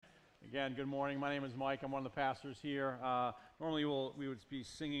Again, good morning. My name is Mike. I'm one of the pastors here. Normally we would be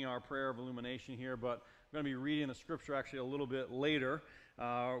singing our prayer of illumination here, but I'm going to be reading the scripture actually a little bit later.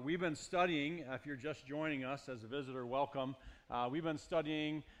 We've been studying, if you're just joining us as a visitor, welcome. We've been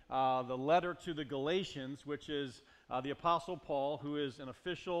studying the letter to the Galatians, which is the Apostle Paul, who is an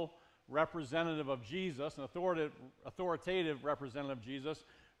official representative of Jesus, an authoritative representative of Jesus,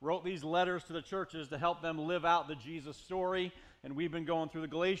 wrote these letters to the churches to help them live out the Jesus story. And we've been going through the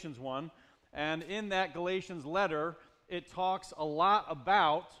Galatians one. And in that Galatians letter, it talks a lot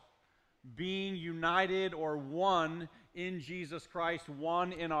about being united or one in Jesus Christ,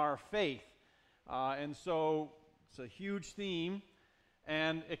 one in our faith. And so it's a huge theme,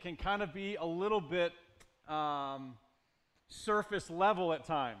 and it can kind of be a little bit surface level at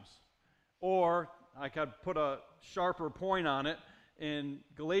times. Or I could put a sharper point on it. In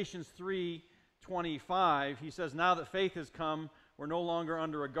Galatians 3:25, he says, "Now that faith has come, we're no longer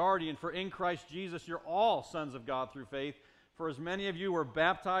under a guardian, for in Christ Jesus you're all sons of God through faith. For as many of you who were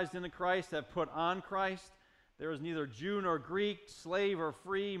baptized into Christ have put on Christ. There is neither Jew nor Greek, slave or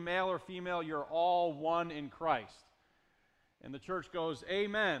free, male or female, you're all one in Christ." And the church goes,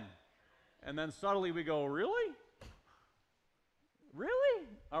 "Amen." And then subtly we go, "Really? Really?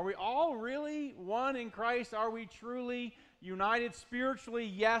 Are we all really one in Christ? Are we truly united spiritually?"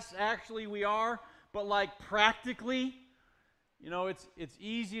 Yes, actually we are. But like practically, it's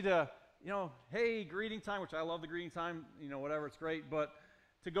easy to, hey, greeting time, which I love the greeting time, whatever, it's great. But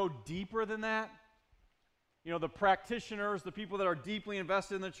to go deeper than that, the practitioners, the people that are deeply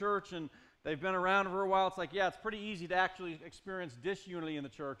invested in the church and they've been around for a while, it's like, yeah, it's pretty easy to actually experience disunity in the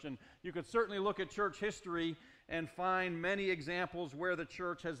church. And you could certainly look at church history and find many examples where the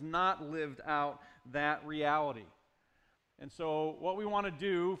church has not lived out that reality. And so what we want to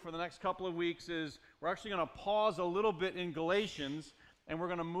do for the next couple of weeks is we're actually going to pause a little bit in Galatians, and we're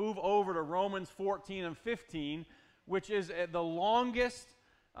going to move over to Romans 14 and 15, which is the longest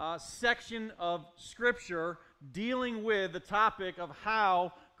section of Scripture dealing with the topic of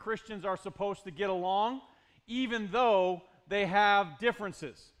how Christians are supposed to get along, even though they have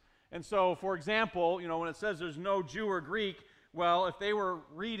differences. And so, for example, when it says there's no Jew or Greek, well, if they were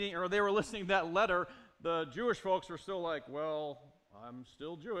reading or they were listening to that letter, the Jewish folks were still like, well, I'm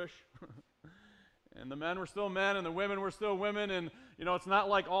still Jewish. And the men were still men, and the women were still women, and, it's not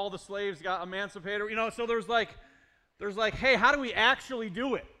like all the slaves got emancipated. So there's like, hey, how do we actually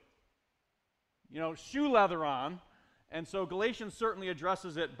do it? Shoe leather on. And so Galatians certainly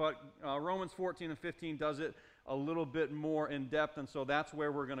addresses it, but Romans 14 and 15 does it a little bit more in depth, and so that's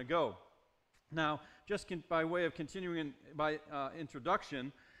where we're going to go. Now, just by way of continuing by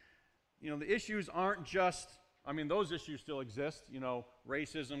introduction, the issues aren't just, those issues still exist,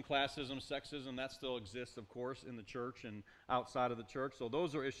 racism, classism, sexism, that still exists, of course, in the church and outside of the church, so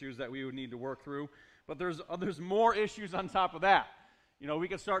those are issues that we would need to work through, but there's more issues on top of that. We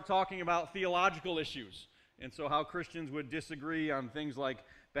could start talking about theological issues, and so how Christians would disagree on things like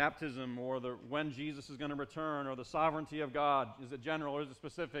baptism or when Jesus is going to return or the sovereignty of God. Is it general or is it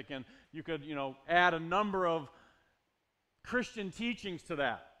specific? And you could, add a number of Christian teachings to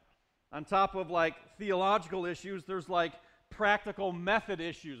that. On top of like theological issues, there's like practical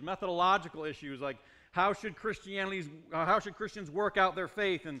methodological issues, like how should Christians work out their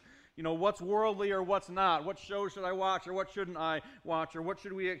faith, and what's worldly or what's not, what shows should I watch or what shouldn't I watch, or what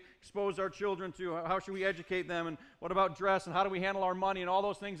should we expose our children to, how should we educate them, and what about dress, and how do we handle our money, and all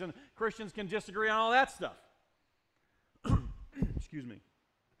those things, and Christians can disagree on all that stuff. Excuse me.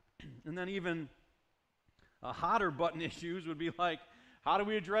 And then even hotter button issues would be like, how do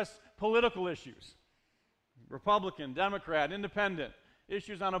we address political issues? Republican, Democrat, Independent,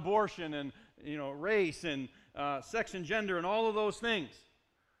 issues on abortion and race and sex and gender and all of those things.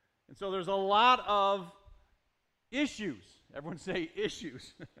 And so there's a lot of issues. Everyone say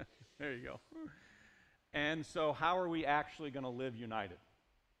issues. There you go. And so how are we actually going to live united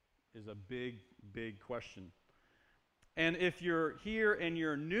is a big, big question. And if you're here and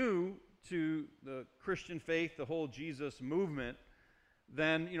you're new to the Christian faith, the whole Jesus movement,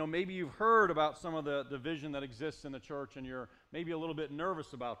 then maybe you've heard about some of the division that exists in the church, and you're maybe a little bit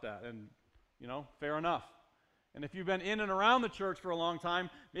nervous about that, and fair enough. And if you've been in and around the church for a long time,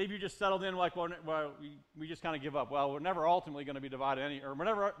 maybe you just settled in like, well, we just kind of give up. Well, we're never ultimately going to be divided, or we're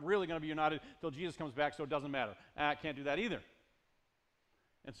never really going to be united until Jesus comes back, so it doesn't matter. I can't do that either.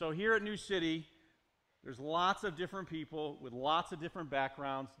 And so here at New City, there's lots of different people with lots of different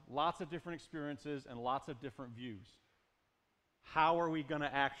backgrounds, lots of different experiences, and lots of different views. How are we going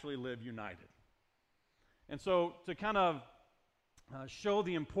to actually live united? And so to kind of show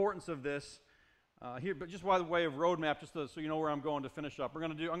the importance of this, here, but just by the way of roadmap, so you know where I'm going to finish up. I'm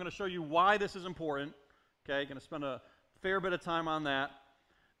going to show you why this is important. Okay, going to spend a fair bit of time on that.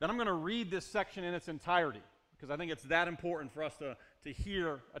 Then I'm going to read this section in its entirety, because I think it's that important for us to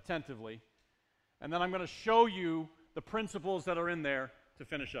hear attentively. And then I'm going to show you the principles that are in there to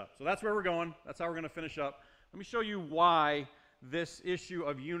finish up. So that's where we're going. That's how we're going to finish up. Let me show you why this issue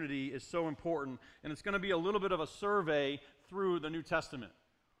of unity is so important. And it's going to be a little bit of a survey through the New Testament.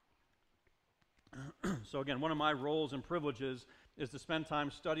 So again, one of my roles and privileges is to spend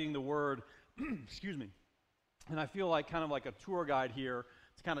time studying the Word. Excuse me. And I feel like kind of like a tour guide here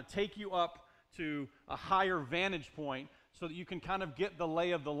to kind of take you up to a higher vantage point so that you can kind of get the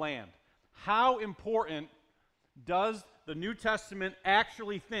lay of the land. How important does the New Testament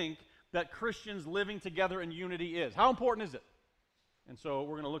actually think that Christians living together in unity is? How important is it? And so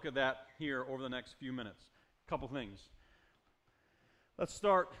we're going to look at that here over the next few minutes. A couple things. Let's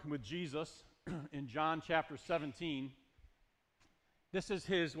start with Jesus in John chapter 17. This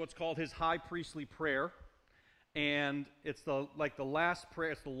is what's called his high priestly prayer. And it's the last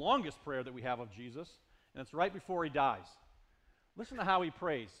prayer, it's the longest prayer that we have of Jesus, and it's right before he dies. Listen to how he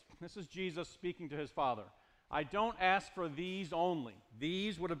prays. This is Jesus speaking to his Father. I don't ask for these only.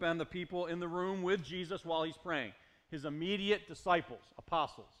 These would have been the people in the room with Jesus while he's praying, his immediate disciples,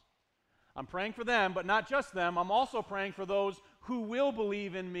 apostles. I'm praying for them, but not just them. I'm also praying for those who will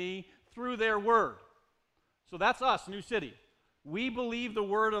believe in me through their word. So that's us, New City. We believe the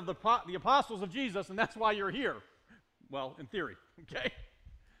word of the apostles of Jesus, and that's why you're here. Well, in theory, okay?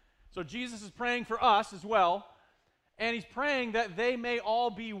 So Jesus is praying for us as well, and he's praying that they may all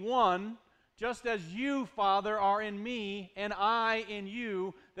be one, just as you, Father, are in me, and I in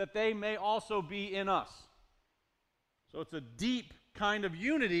you, that they may also be in us. So it's a deep kind of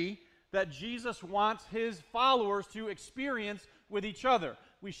unity that Jesus wants his followers to experience with each other.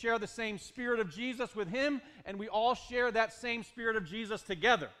 We share the same spirit of Jesus with him, and we all share that same spirit of Jesus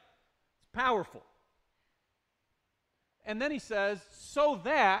together. It's powerful. And then he says, so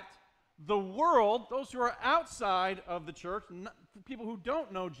that the world, those who are outside of the church, people who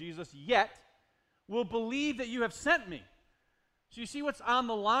don't know Jesus yet, will believe that you have sent me. So you see what's on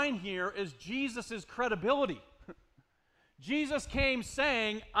the line here is Jesus' credibility. Jesus came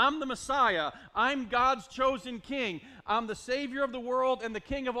saying, I'm the Messiah. I'm God's chosen king. I'm the Savior of the world and the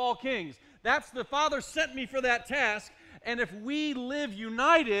King of all kings. That's the Father sent me for that task. And if we live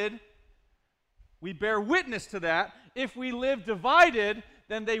united, we bear witness to that. If we live divided,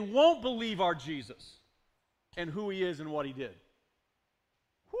 then they won't believe our Jesus and who he is and what he did.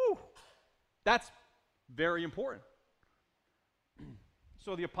 Whew. That's very important.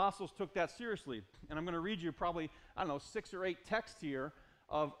 So the apostles took that seriously. And I'm going to read you probably, 6 or 8 texts here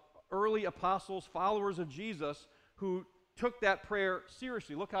of early apostles, followers of Jesus, who took that prayer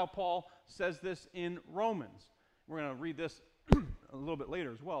seriously. Look how Paul says this in Romans. We're going to read this a little bit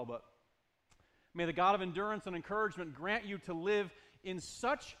later as well. But may the God of endurance and encouragement grant you to live in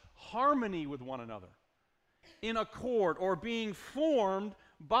such harmony with one another, in accord, or being formed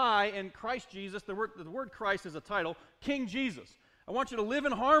by, in Christ Jesus, the word Christ is a title, King Jesus. I want you to live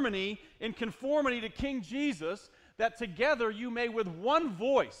in harmony, in conformity to King Jesus, that together you may with one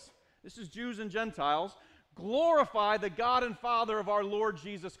voice, this is Jews and Gentiles, glorify the God and Father of our Lord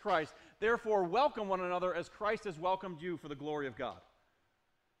Jesus Christ. Therefore, welcome one another as Christ has welcomed you for the glory of God.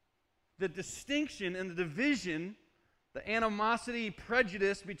 The distinction and the division, the animosity,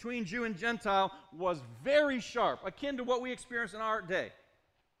 prejudice between Jew and Gentile was very sharp, akin to what we experience in our day.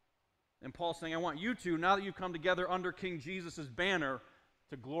 And Paul's saying, I want you to, now that you've come together under King Jesus' banner,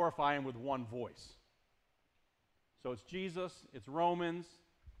 to glorify him with one voice. So it's Jesus, it's Romans,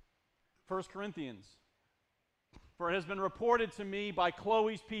 1 Corinthians. For it has been reported to me by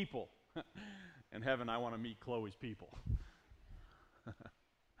Chloe's people. In heaven, I want to meet Chloe's people.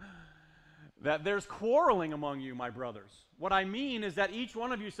 That there's quarreling among you, my brothers. What I mean is that each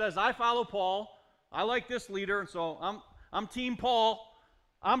one of you says, I follow Paul, I like this leader, and so I'm Team Paul,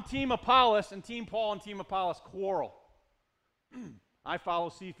 I'm Team Apollos, and Team Paul and Team Apollos quarrel. I follow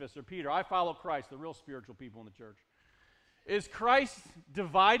Cephas or Peter. I follow Christ, the real spiritual people in the church. Is Christ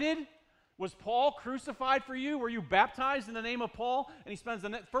divided? Was Paul crucified for you? Were you baptized in the name of Paul? And he spends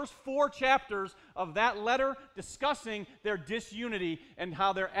the first 4 chapters of that letter discussing their disunity and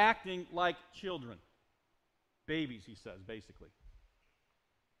how they're acting like children. Babies, he says, basically.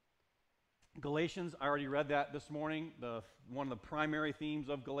 Galatians, I already read that this morning, one of the primary themes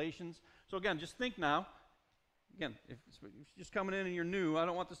of Galatians. So again, just think now. Again, if you're just coming in and you're new, I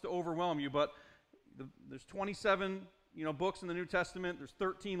don't want this to overwhelm you, but there's 27 books in the New Testament. There's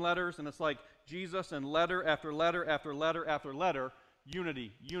 13 letters, and it's like Jesus and letter after letter after letter after letter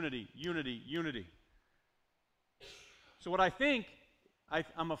unity, unity, unity, unity. So what I think,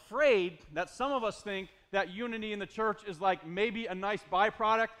 I'm afraid that some of us think that unity in the church is like maybe a nice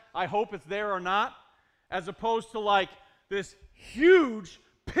byproduct. I hope it's there or not, as opposed to like this huge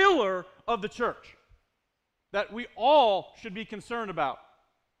pillar of the church that we all should be concerned about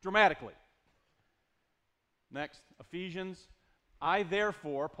dramatically. Next, Ephesians. I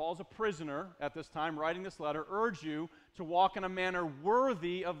therefore, Paul's a prisoner at this time writing this letter, urge you to walk in a manner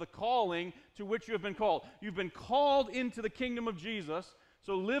worthy of the calling to which you have been called. You've been called into the kingdom of Jesus,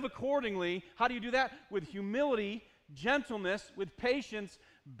 so live accordingly. How do you do that? With humility, gentleness, with patience,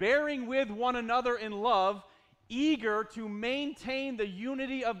 bearing with one another in love, eager to maintain the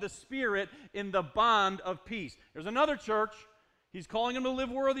unity of the Spirit in the bond of peace. There's another church. He's calling them to live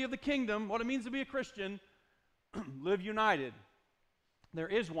worthy of the kingdom, what it means to be a Christian. Live united. There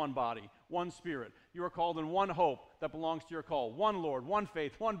is one body, one Spirit. You are called in one hope that belongs to your call. One Lord, one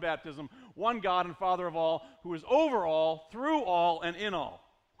faith, one baptism, one God and Father of all, who is over all, through all, and in all.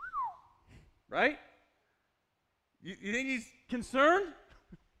 Right? You think he's concerned?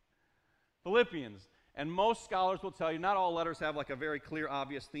 Philippians. And most scholars will tell you, not all letters have like a very clear,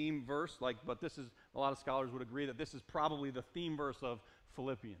 obvious theme verse, but this is, a lot of scholars would agree that this is probably the theme verse of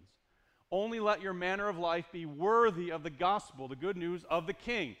Philippians. Only let your manner of life be worthy of the gospel, the good news of the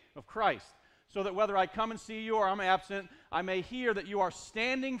King, of Christ, so that whether I come and see you or I'm absent, I may hear that you are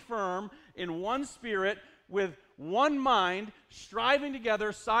standing firm in one spirit, with one mind, striving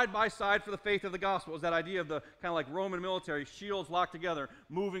together side by side for the faith of the gospel. Is that idea of the kind of like Roman military, shields locked together,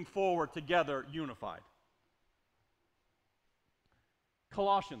 moving forward together, unified.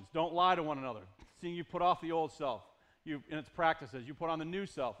 Colossians, don't lie to one another, seeing you put off the old self. In its practices, you put on the new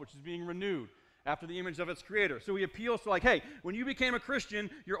self, which is being renewed after the image of its creator. So he appeals to like, hey, when you became a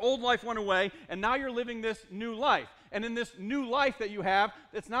Christian, your old life went away, and now you're living this new life. And in this new life that you have,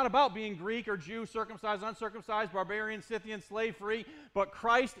 it's not about being Greek or Jew, circumcised, uncircumcised, barbarian, Scythian, slave-free, but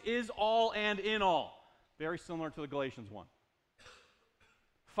Christ is all and in all. Very similar to the Galatians one.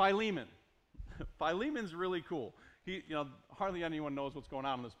 Philemon. Philemon's really cool. Hardly anyone knows what's going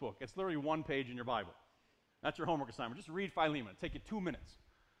on in this book. It's literally one page in your Bible. That's your homework assignment. Just read Philemon. It'll take you 2 minutes.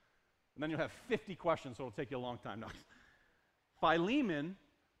 And then you'll have 50 questions, so it'll take you a long time. No. Philemon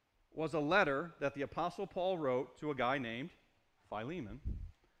was a letter that the Apostle Paul wrote to a guy named Philemon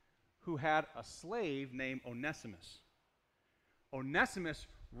who had a slave named Onesimus. Onesimus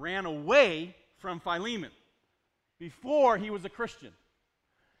ran away from Philemon before he was a Christian.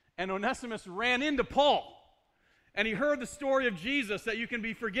 And Onesimus ran into Paul. And he heard the story of Jesus, that you can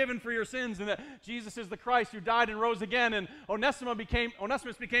be forgiven for your sins and that Jesus is the Christ who died and rose again. And Onesimus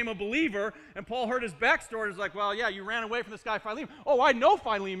became a believer, and Paul heard his backstory. He's like, well, yeah, you ran away from this guy Philemon. Oh, I know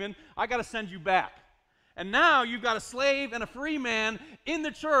Philemon. I got to send you back. And now you've got a slave and a free man in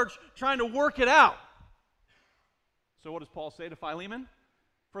the church trying to work it out. So what does Paul say to Philemon?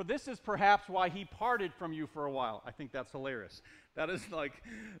 For this is perhaps why he parted from you for a while. I think that's hilarious. That is like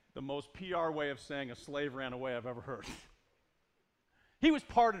the most PR way of saying a slave ran away I've ever heard. He was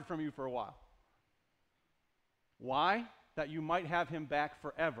parted from you for a while. Why? That you might have him back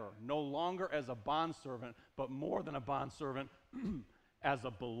forever, no longer as a bondservant, but more than a bondservant, as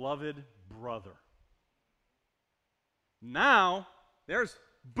a beloved brother. Now, there's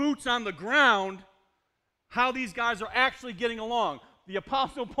boots on the ground, how these guys are actually getting along. The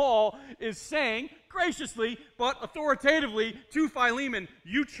Apostle Paul is saying, graciously but authoritatively to Philemon,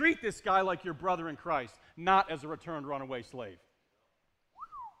 you treat this guy like your brother in Christ, not as a returned runaway slave.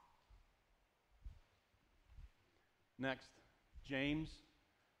 Next, James,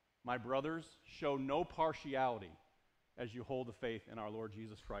 my brothers, show no partiality as you hold the faith in our Lord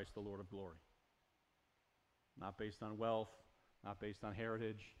Jesus Christ, the Lord of glory. Not based on wealth, not based on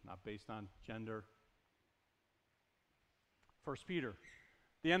heritage, not based on gender. 1 Peter,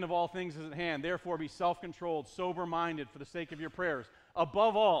 the end of all things is at hand. Therefore, be self-controlled, sober-minded for the sake of your prayers.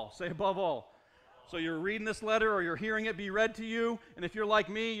 Above all, say above all. So you're reading this letter or you're hearing it be read to you, and if you're like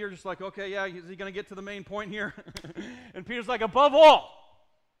me, you're just like, okay, yeah, is he going to get to the main point here? And Peter's like, above all,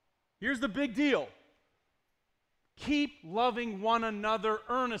 here's the big deal. Keep loving one another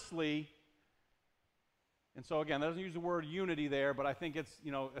earnestly. And so again, that doesn't use the word unity there, but I think it's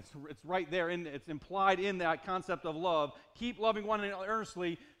right there, it's implied in that concept of love. Keep loving one another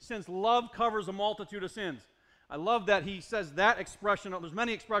earnestly, since love covers a multitude of sins. I love that he says that expression. There's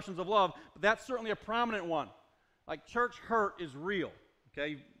many expressions of love, but that's certainly a prominent one. Like, church hurt is real. Okay,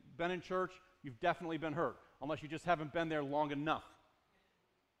 you've been in church, you've definitely been hurt, unless you just haven't been there long enough.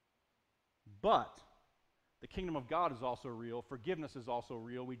 But the kingdom of God is also real. Forgiveness is also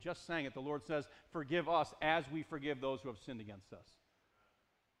real. We just sang it. The Lord says, forgive us as we forgive those who have sinned against us.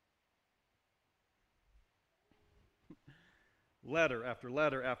 letter after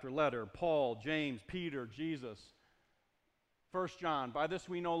letter after letter. Paul, James, Peter, Jesus. 1 John, by this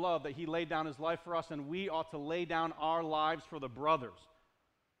we know love, that he laid down his life for us, and we ought to lay down our lives for the brothers.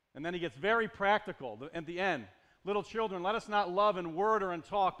 And then he gets very practical at the end. Little children, let us not love in word or in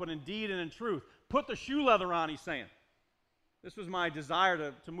talk, but in deed and in truth. Put the shoe leather on, he's saying. This was my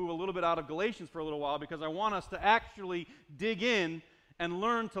desire to move a little bit out of Galatians for a little while, because I want us to actually dig in and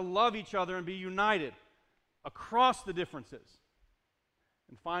learn to love each other and be united across the differences.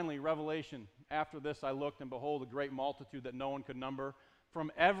 And finally, Revelation. After this I looked, and behold, a great multitude that no one could number,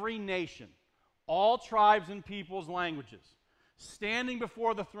 from every nation, all tribes and peoples, languages, standing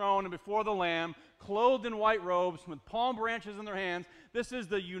before the throne and before the Lamb, clothed in white robes, with palm branches in their hands. This is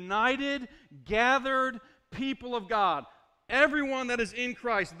the united, gathered people of God. Everyone that is in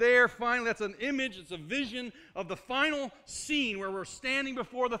Christ, there finally, that's an image, it's a vision of the final scene where we're standing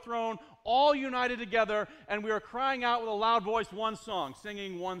before the throne, all united together, and we are crying out with a loud voice one song,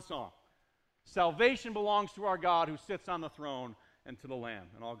 singing one song. Salvation belongs to our God who sits on the throne and to the Lamb.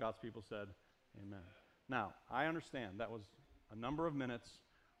 And all God's people said, amen. Now, I understand that was a number of minutes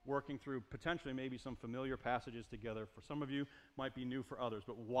working through potentially maybe some familiar passages together. For some of you, might be new for others.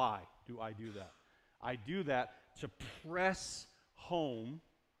 But why do I do that? I do that to press home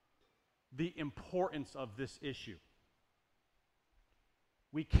the importance of this issue.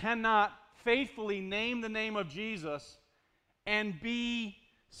 We cannot faithfully name the name of Jesus and be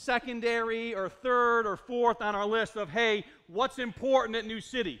secondary or third or fourth on our list of, hey, what's important at New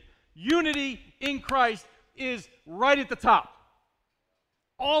City? Unity in Christ is right at the top.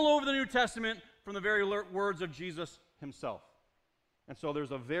 All over the New Testament from the very words of Jesus himself. And so there's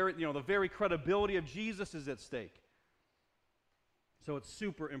the very credibility of Jesus is at stake. So it's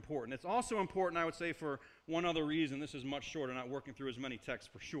super important. It's also important, I would say, for one other reason. This is much shorter, not working through as many texts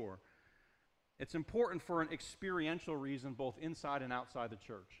for sure. It's important for an experiential reason, both inside and outside the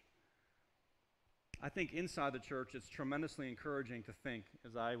church. I think inside the church, it's tremendously encouraging to think,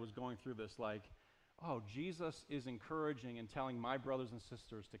 as I was going through this, like, oh, Jesus is encouraging and telling my brothers and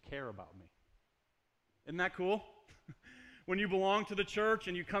sisters to care about me. Isn't that cool? When you belong to the church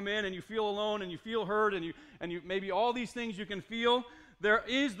and you come in and you feel alone and you feel hurt and you maybe all these things you can feel, there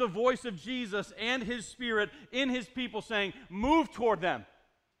is the voice of Jesus and his Spirit in his people saying, move toward them.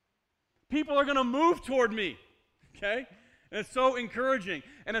 People are going to move toward me. Okay? And it's so encouraging.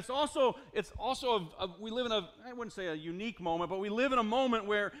 And it's also we live in I wouldn't say a unique moment, but we live in a moment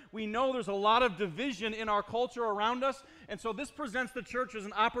where we know there's a lot of division in our culture around us. And so this presents the church as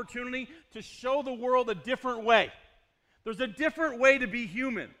an opportunity to show the world a different way. There's a different way to be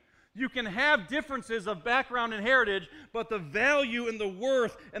human. You can have differences of background and heritage, but the value and the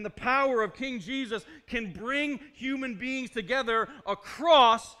worth and the power of King Jesus can bring human beings together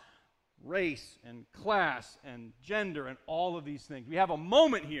across race and class and gender and all of these things. We have a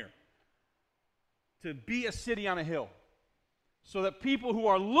moment here to be a city on a hill so that people who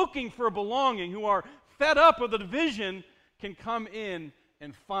are looking for belonging, who are fed up with the division, can come in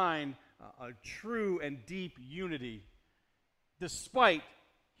and find a true and deep unity despite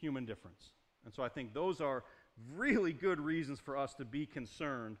human difference. And so I think those are really good reasons for us to be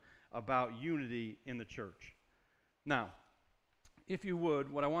concerned about unity in the church. Now, if you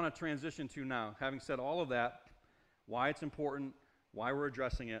would, what I want to transition to now, having said all of that, why it's important, why we're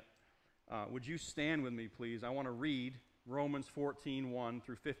addressing it, would you stand with me, please? I want to read Romans 14:1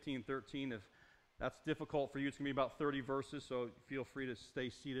 through 15:13. If that's difficult for you, it's going to be about 30 verses, so feel free to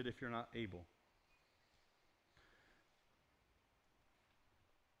stay seated if you're not able.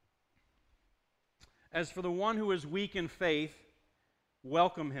 As for the one who is weak in faith,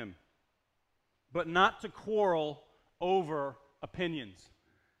 welcome him, but not to quarrel over opinions.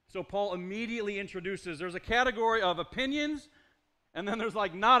 So Paul immediately introduces, there's a category of opinions, and then there's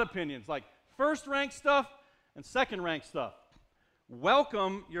like not opinions, like first-rank stuff and second-rank stuff.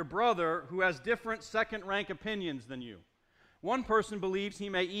 Welcome your brother who has different second-rank opinions than you. One person believes he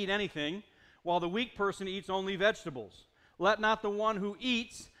may eat anything, while the weak person eats only vegetables. Let not the one who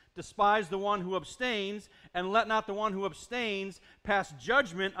eats despise the one who abstains, and let not the one who abstains pass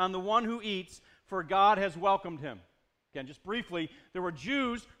judgment on the one who eats, for God has welcomed him. Again, just briefly, there were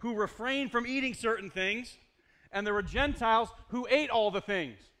Jews who refrained from eating certain things, and there were Gentiles who ate all the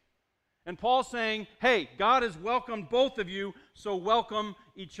things. And Paul's saying, hey, God has welcomed both of you, so welcome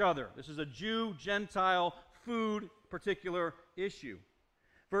each other. This is a Jew-Gentile food particular issue.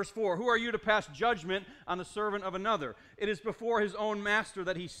 Verse 4, who are you to pass judgment on the servant of another? It is before his own master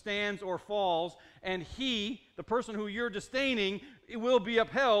that he stands or falls, and he, the person who you're disdaining, it will be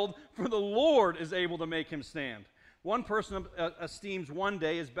upheld, for the Lord is able to make him stand. One person esteems one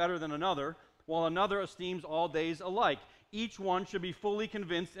day as better than another, while another esteems all days alike. each one should be fully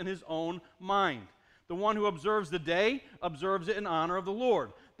convinced in his own mind. The one who observes the day observes it in honor of the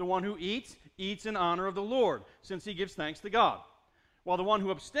Lord. The one who eats, eats in honor of the Lord, since he gives thanks to God. While the one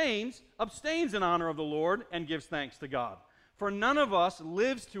who abstains, abstains in honor of the Lord and gives thanks to God. For none of us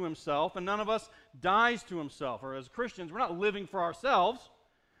lives to himself, and none of us dies to himself. Or as Christians, we're not living for ourselves.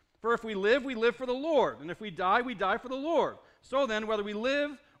 For if we live for the Lord. And if we die for the Lord. So then, whether we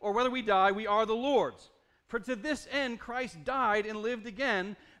live or whether we die, we are the Lord's. For to this end Christ died and lived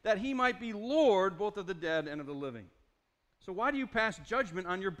again, that he might be Lord both of the dead and of the living. So why do you pass judgment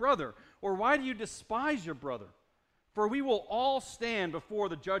on your brother? Or why do you despise your brother? For we will all stand before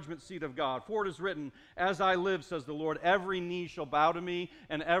the judgment seat of God. For it is written, as I live, says the Lord, every knee shall bow to me,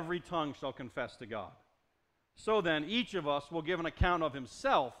 and every tongue shall confess to God. So then, each of us will give an account of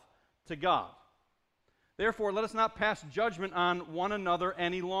himself to God. Therefore, let us not pass judgment on one another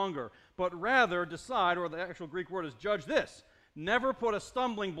any longer, but rather decide, or the actual Greek word is judge this, never put a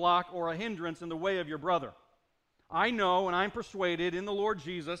stumbling block or a hindrance in the way of your brother. I know, and I'm persuaded in the Lord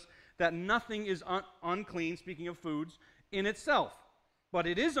Jesus, that nothing is unclean, speaking of foods, in itself. But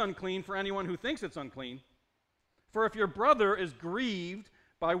it is unclean for anyone who thinks it's unclean. For if your brother is grieved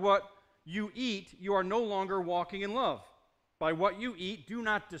by what you eat, you are no longer walking in love. By what you eat, do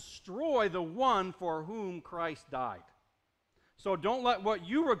not destroy the one for whom Christ died. So don't let what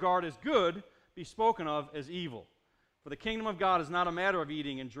you regard as good be spoken of as evil. For the kingdom of God is not a matter of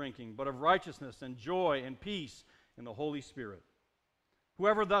eating and drinking, but of righteousness and joy and peace in the Holy Spirit.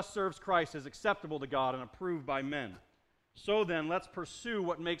 Whoever thus serves Christ is acceptable to God and approved by men. So then, let's pursue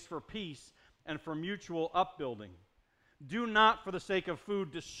what makes for peace and for mutual upbuilding. Do not, for the sake of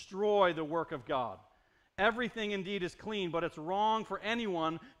food, destroy the work of God. Everything indeed is clean, but it's wrong for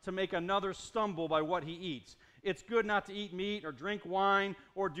anyone to make another stumble by what he eats. It's good not to eat meat or drink wine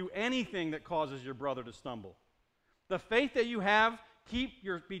or do anything that causes your brother to stumble. The faith that you have, keep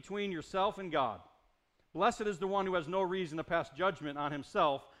between yourself and God. Blessed is the one who has no reason to pass judgment on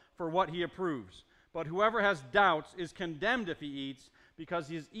himself for what he approves. But whoever has doubts is condemned if he eats, because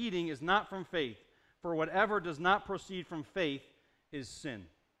his eating is not from faith. For whatever does not proceed from faith is sin.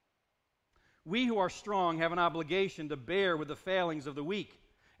 We who are strong have an obligation to bear with the failings of the weak,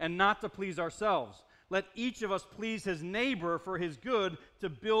 and not to please ourselves. Let each of us please his neighbor for his good, to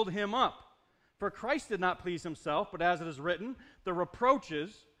build him up. For Christ did not please himself, but as it is written, the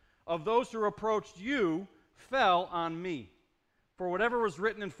reproaches of those who reproached you fell on me. For whatever was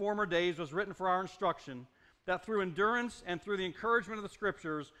written in former days was written for our instruction, that through endurance and through the encouragement of the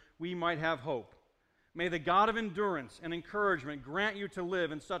Scriptures we might have hope. May the God of endurance and encouragement grant you to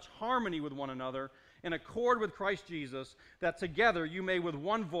live in such harmony with one another, in accord with Christ Jesus, that together you may with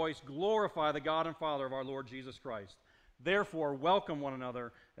one voice glorify the God and Father of our Lord Jesus Christ. Therefore, welcome one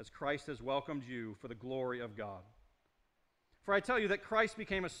another as Christ has welcomed you for the glory of God. For I tell you that Christ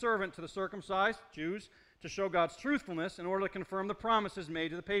became a servant to the circumcised, Jews, to show God's truthfulness in order to confirm the promises made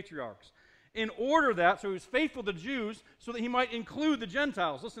to the patriarchs. In order that, so he was faithful to Jews, so that he might include the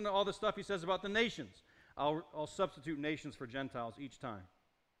Gentiles. Listen to all the stuff he says about the nations. I'll substitute nations for Gentiles each time.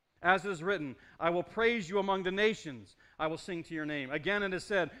 As it is written, I will praise you among the nations. I will sing to your name. Again it is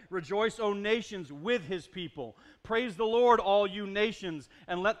said, rejoice, O nations, with his people. Praise the Lord, all you nations,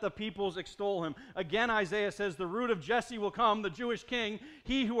 and let the peoples extol him. Again Isaiah says, the root of Jesse will come, the Jewish king,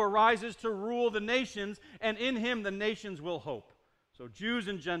 he who arises to rule the nations, and in him the nations will hope. So Jews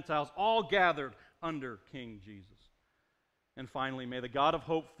and Gentiles all gathered under King Jesus. And finally, may the God of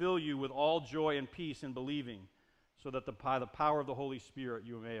hope fill you with all joy and peace in believing, so that by the power of the Holy Spirit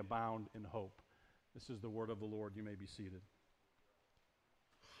you may abound in hope. This is the word of the Lord. You may be seated.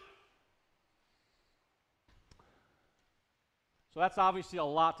 So that's obviously a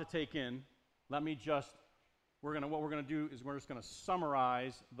lot to take in. What we're going to do is we're just going to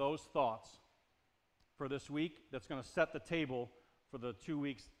summarize those thoughts for this week. That's going to set the table for the 2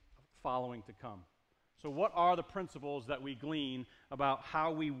 weeks following to come. So what are the principles that we glean about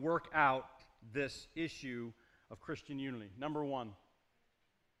how we work out this issue of Christian unity? Number one,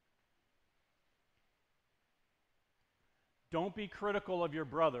 don't be critical of your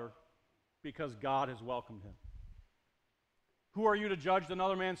brother because God has welcomed him. Who are you to judge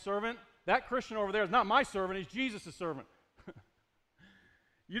another man's servant? That Christian over there is not my servant, he's Jesus' servant.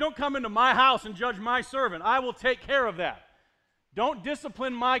 You don't come into my house and judge my servant. I will take care of that. Don't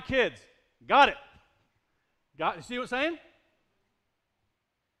discipline my kids. Got it. You see what I'm saying?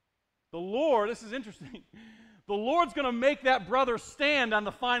 The Lord, this is interesting. The Lord's going to make that brother stand on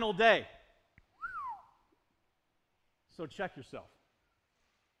the final day. So check yourself.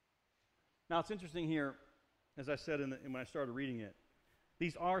 Now, it's interesting here, as I said when I started reading it,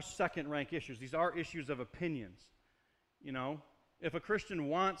 these are second-rank issues. These are issues of opinions. You know, if a Christian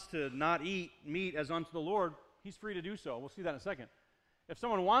wants to not eat meat as unto the Lord, he's free to do so. We'll see that in a second. If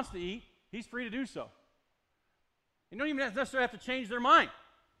someone wants to eat, he's free to do so. You don't even necessarily have to change their mind.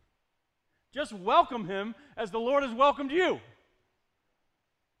 Just welcome him as the Lord has welcomed you.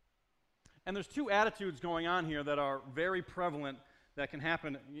 And there's two attitudes going on here that are very prevalent that can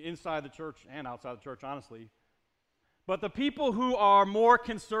happen inside the church and outside the church, honestly. But the people who are more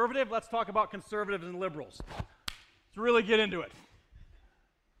conservative, let's talk about conservatives and liberals. Let's really get into it.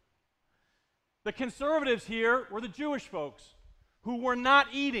 The conservatives here were the Jewish folks who were not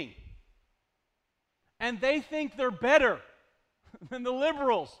eating. And they think they're better than the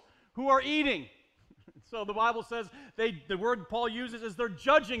liberals who are eating. So the Bible says, the word Paul uses is they're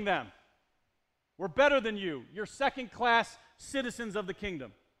judging them. We're better than you. You're second-class citizens of the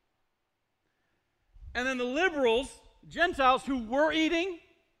kingdom. And then the liberals, Gentiles who were eating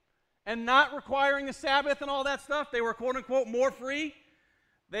and not requiring the Sabbath and all that stuff, they were quote-unquote more free.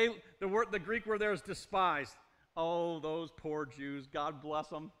 The Greek word there is despised. Oh, those poor Jews, God bless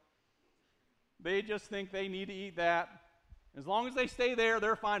them. They just think they need to eat that. As long as they stay there,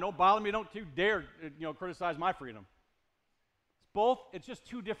 they're fine. Don't bother me. Don't you dare, criticize my freedom. It's just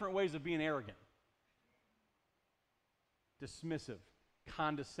two different ways of being arrogant. Dismissive,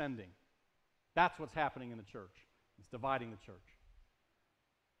 condescending. That's what's happening in the church. It's dividing the church.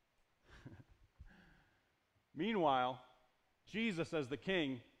 Meanwhile, Jesus as the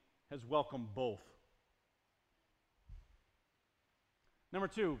King has welcomed both. Number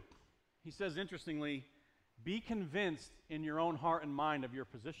two, he says, interestingly, be convinced in your own heart and mind of your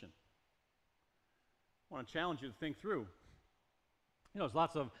position. I want to challenge you to think through. There's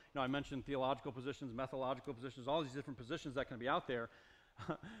lots of, I mentioned theological positions, methodological positions, all these different positions that can be out there.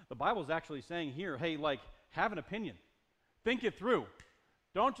 The Bible's actually saying here, hey, have an opinion. Think it through.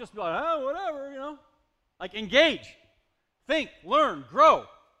 Don't just be like, oh, whatever, engage. Think, learn, grow.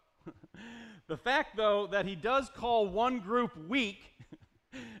 The fact, though, that he does call one group weak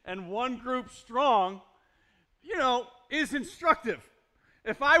and one group strong, is instructive.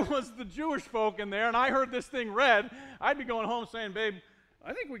 If I was the Jewish folk in there and I heard this thing read, I'd be going home saying, babe,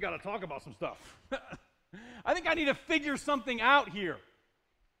 I think we got to talk about some stuff. I think I need to figure something out here.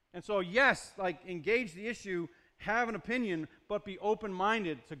 And so, yes, engage the issue, have an opinion, but be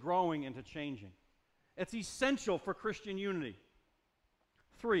open-minded to growing and to changing. It's essential for Christian unity.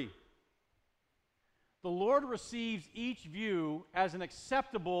 3, the Lord receives each view as an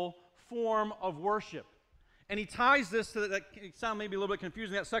acceptable form of worship. And he ties this to that. It sounds maybe a little bit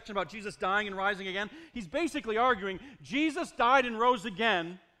confusing, that section about Jesus dying and rising again. He's basically arguing Jesus died and rose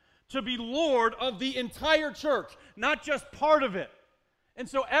again to be Lord of the entire church, not just part of it. And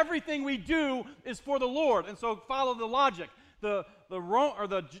so everything we do is for the Lord. And so follow the logic. The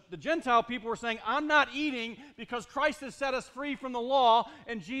Gentile people were saying, I'm not eating because Christ has set us free from the law.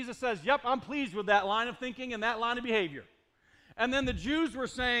 And Jesus says, yep, I'm pleased with that line of thinking and that line of behavior. And then the Jews were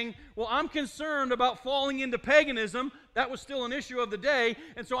saying, well, I'm concerned about falling into paganism. That was still an issue of the day.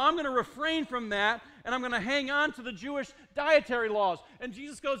 And so I'm going to refrain from that, and I'm going to hang on to the Jewish dietary laws. And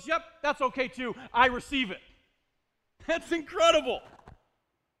Jesus goes, yep, that's okay too. I receive it. That's incredible.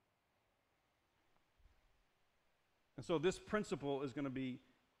 And so this principle is going to be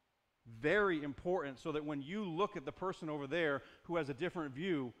very important so that when you look at the person over there who has a different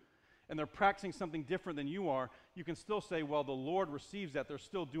view, and they're practicing something different than you are, you can still say, well, the Lord receives that. They're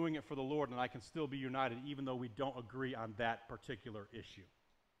still doing it for the Lord, and I can still be united even though we don't agree on that particular issue.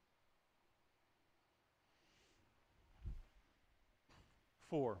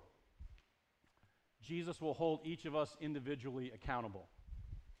 4, Jesus will hold each of us individually accountable.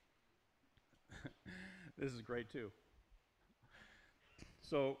 This is great too.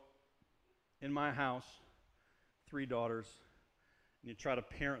 So, in my house, 3 daughters, and you try to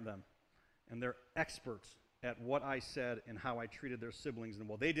parent them. And they're experts at what I said and how I treated their siblings. And,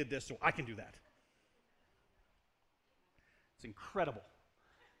 well, they did this, so I can do that. It's incredible.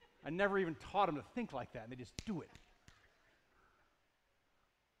 I never even taught them to think like that, and they just do it.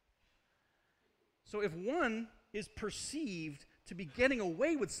 So if one is perceived to be getting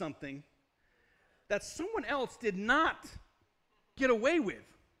away with something that someone else did not get away with,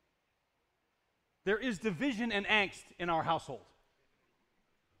 there is division and angst in our household.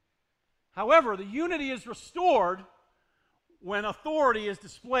 However, the unity is restored when authority is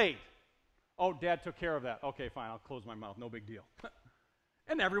displayed. Oh, Dad took care of that. Okay, fine, I'll close my mouth. No big deal.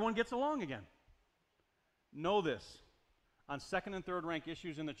 And everyone gets along again. Know this. On second and third rank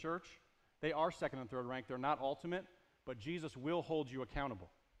issues in the church, they are second and third rank. They're not ultimate, but Jesus will hold you accountable.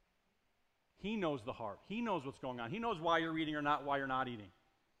 He knows the heart. He knows what's going on. He knows why you're eating or not, why you're not eating.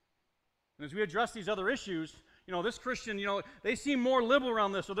 And as we address these other issues, this Christian, they seem more liberal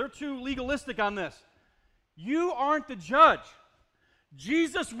around this, or they're too legalistic on this. You aren't the judge.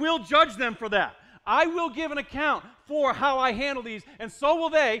 Jesus will judge them for that. I will give an account for how I handle these, and so will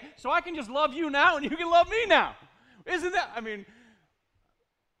they, so I can just love you now and you can love me now. Isn't that,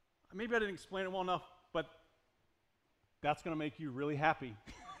 maybe I didn't explain it well enough, but that's going to make you really happy.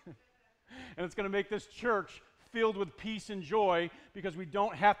 And it's going to make this church filled with peace and joy because we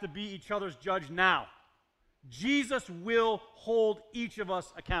don't have to be each other's judge now. Jesus will hold each of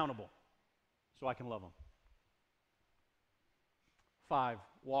us accountable so I can love him. 5,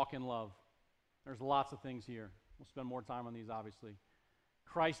 walk in love. There's lots of things here. We'll spend more time on these, obviously.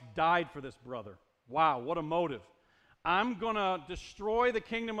 Christ died for this brother. Wow, what a motive. I'm going to destroy the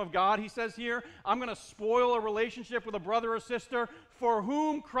kingdom of God, he says here. I'm going to spoil a relationship with a brother or sister for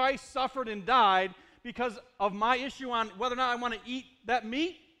whom Christ suffered and died because of my issue on whether or not I want to eat that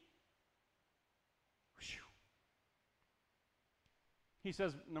meat. Whew. He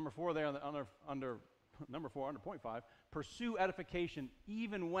says, number 4 there under point 5, pursue edification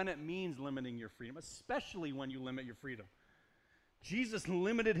even when it means limiting your freedom, especially when you limit your freedom. Jesus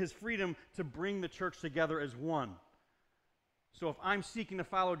limited his freedom to bring the church together as one. So if I'm seeking to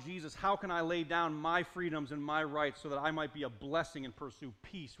follow Jesus, how can I lay down my freedoms and my rights so that I might be a blessing and pursue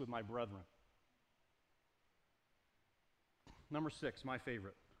peace with my brethren? Number 6, my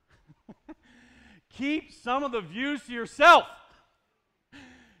favorite. Keep some of the views to yourself.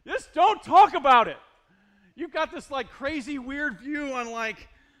 Just don't talk about it. You've got this crazy weird view on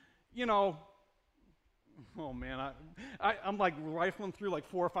oh man, I'm rifling through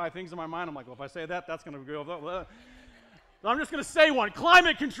 4 or 5 things in my mind. I'm like, well, if I say that, that's going to go. Blah. So I'm just going to say one,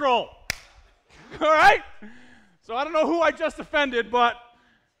 climate control. All right? So I don't know who I just offended, but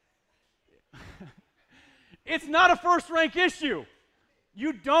it's not a first-rank issue.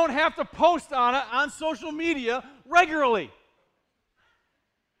 You don't have to post on it on social media regularly.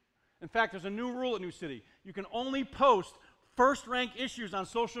 In fact, there's a new rule at New City. You can only post first-rank issues on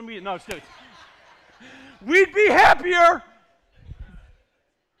social media. No, it's kidding. We'd be happier.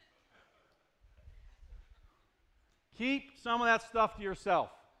 Keep some of that stuff to yourself.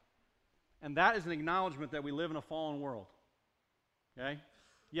 And that is an acknowledgement that we live in a fallen world. Okay?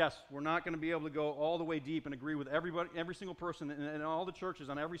 Yes, we're not going to be able to go all the way deep and agree with everybody, every single person in all the churches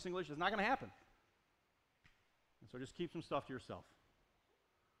on every single issue. It's not going to happen. And so just keep some stuff to yourself.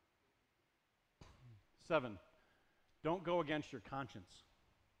 7, don't go against your conscience.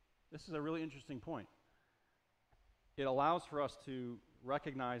 This is a really interesting point. It allows for us to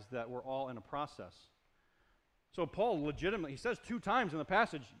recognize that we're all in a process. So Paul legitimately, he says 2 times in the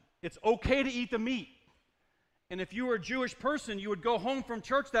passage, it's okay to eat the meat. And if you were a Jewish person, you would go home from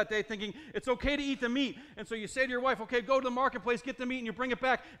church that day thinking, it's okay to eat the meat. And so you say to your wife, okay, go to the marketplace, get the meat, and you bring it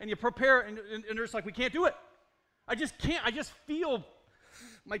back, and you prepare it, and they're just like, we can't do it. I just can't. I just feel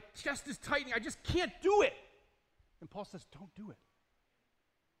my chest is tightening. I just can't do it. And Paul says, don't do it.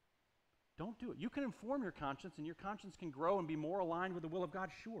 Don't do it. You can inform your conscience, and your conscience can grow and be more aligned with the will of God,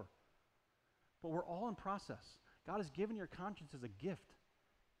 sure. But we're all in process. God has given your conscience as a gift.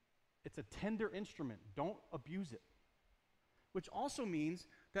 It's a tender instrument. Don't abuse it. Which also means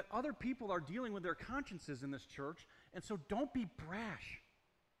that other people are dealing with their consciences in this church, and so don't be brash.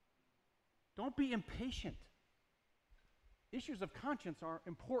 Don't be impatient. Issues of conscience are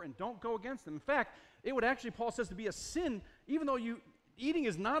important. Don't go against them. In fact, it would actually, Paul says, to be a sin, even though eating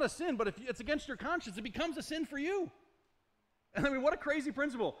is not a sin, but if it's against your conscience, it becomes a sin for you. And what a crazy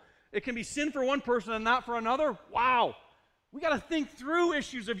principle. It can be sin for one person and not for another. Wow. We got to think through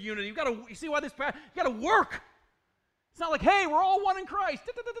issues of unity. You see why you got to work. It's not like, hey, we're all one in Christ.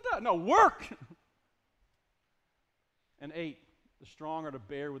 No, work. And 8, the strong are to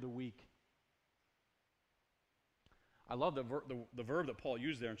bear with the weak. I love the verb that Paul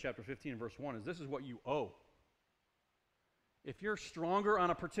used there in chapter 15 verse 1 is this is what you owe. If you're stronger on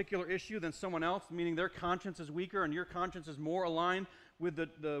a particular issue than someone else, meaning their conscience is weaker and your conscience is more aligned with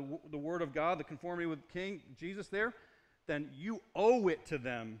the Word of God, the conformity with King Jesus there, then you owe it to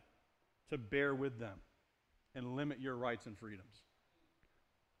them to bear with them and limit your rights and freedoms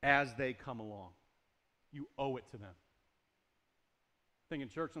as they come along. You owe it to them. I think in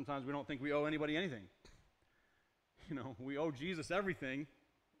church sometimes we don't think we owe anybody anything. We owe Jesus everything.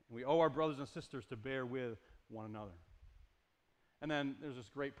 We owe our brothers and sisters to bear with one another. And then there's this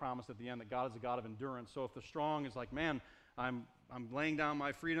great promise at the end that God is a God of endurance. So if the strong is like, man, I'm laying down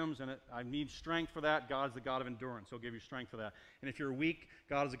my freedoms and I need strength for that, God is the God of endurance. He'll give you strength for that. And if you're weak,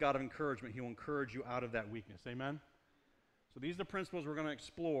 God is a God of encouragement. He will encourage you out of that weakness. Amen? So these are the principles we're going to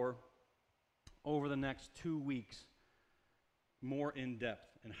explore over the next 2 weeks more in depth.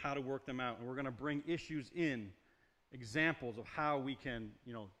 and how to work them out. And we're going to bring issues in, examples of how we can,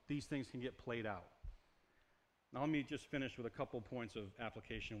 these things can get played out. Now let me just finish with a couple points of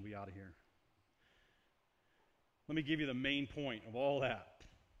application and we'll be out of here. Let me give you the main point of all that.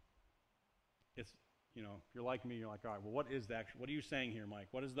 It's, if you're like me, you're like, all right, well, what are you saying here, Mike?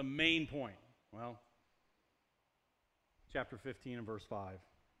 What is the main point? Well, chapter 15 and verse 5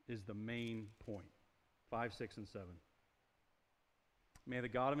 is the main point. 5, 6, and 7. May the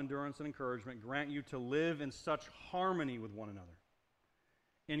God of endurance and encouragement grant you to live in such harmony with one another,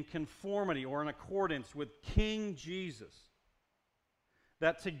 in conformity or in accordance with King Jesus,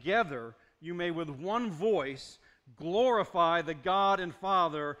 that together you may with one voice glorify the God and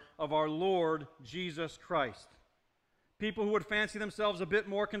Father of our Lord Jesus Christ. People who would fancy themselves a bit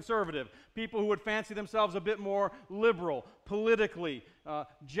more conservative, people who would fancy themselves a bit more liberal, politically,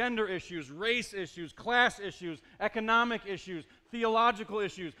 gender issues, race issues, class issues, economic issues, theological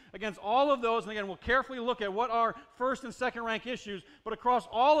issues. Against all of those, and again, we'll carefully look at what are first and second rank issues, but across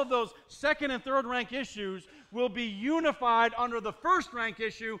all of those second and third rank issues will be unified under the first rank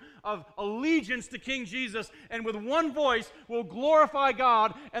issue of allegiance to King Jesus, and with one voice will glorify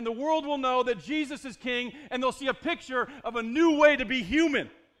God, and the world will know that Jesus is King, and they'll see a picture of a new way to be human.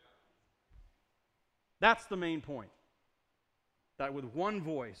 That's the main point. That with one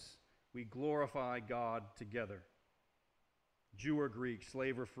voice we glorify God together. Jew or Greek,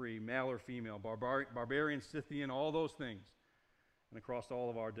 slave or free, male or female, barbarian, Scythian, all those things, and across all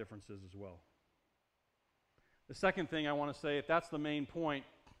of our differences as well. The second thing I want to say, if that's the main point,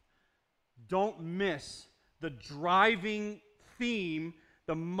 don't miss the driving theme,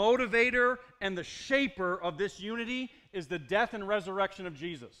 the motivator and the shaper of this unity is the death and resurrection of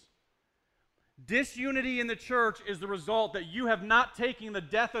Jesus. Disunity in the church is the result that you have not taken the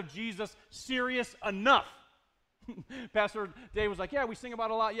death of Jesus serious enough. Pastor Dave was like, yeah, we sing about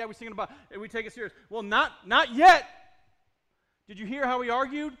it a lot. Yeah, we take it serious. Well, not yet. Did you hear how he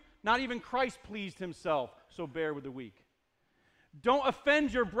argued? Not even Christ pleased himself, so bear with the weak. Don't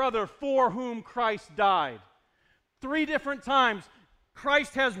offend your brother for whom Christ died. 3 different times,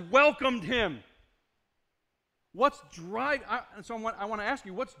 Christ has welcomed him. What's driving? So I want to ask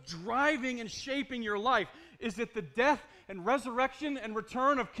you, what's driving and shaping your life? Is it the death and resurrection and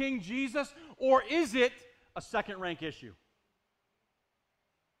return of King Jesus, or is it a second-rank issue?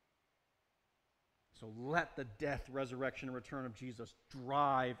 So let the death, resurrection, and return of Jesus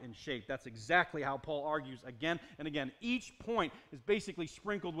drive and shape. That's exactly how Paul argues again and again. Each point is basically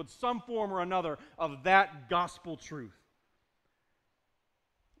sprinkled with some form or another of that gospel truth.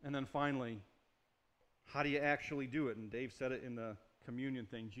 And then finally, how do you actually do it? And Dave said it in the communion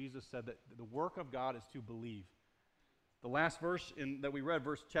thing. Jesus said that the work of God is to believe. The last verse that we read,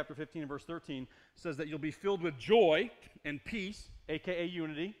 chapter 15 and verse 13, says that you'll be filled with joy and peace, aka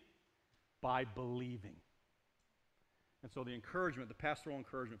unity, by believing. And so the encouragement, the pastoral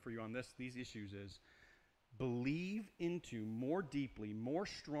encouragement for you on these issues is believe into more deeply, more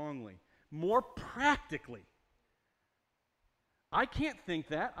strongly, more practically. I can't think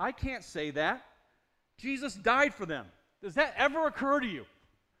that. I can't say that. Jesus died for them. Does that ever occur to you?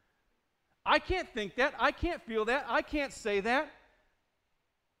 I can't think that. I can't feel that. I can't say that.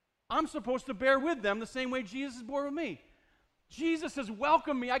 I'm supposed to bear with them the same way Jesus bore with me. Jesus has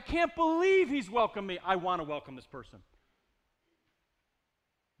welcomed me. I can't believe he's welcomed me. I want to welcome this person.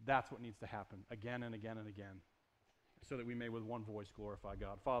 That's what needs to happen again and again and again, so that we may with one voice glorify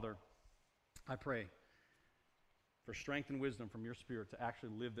God. Father, I pray for strength and wisdom from your Spirit to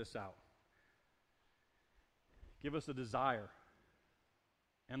actually live this out. Give us a desire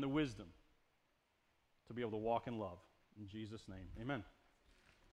and the wisdom to be able to walk in love. In Jesus' name, amen.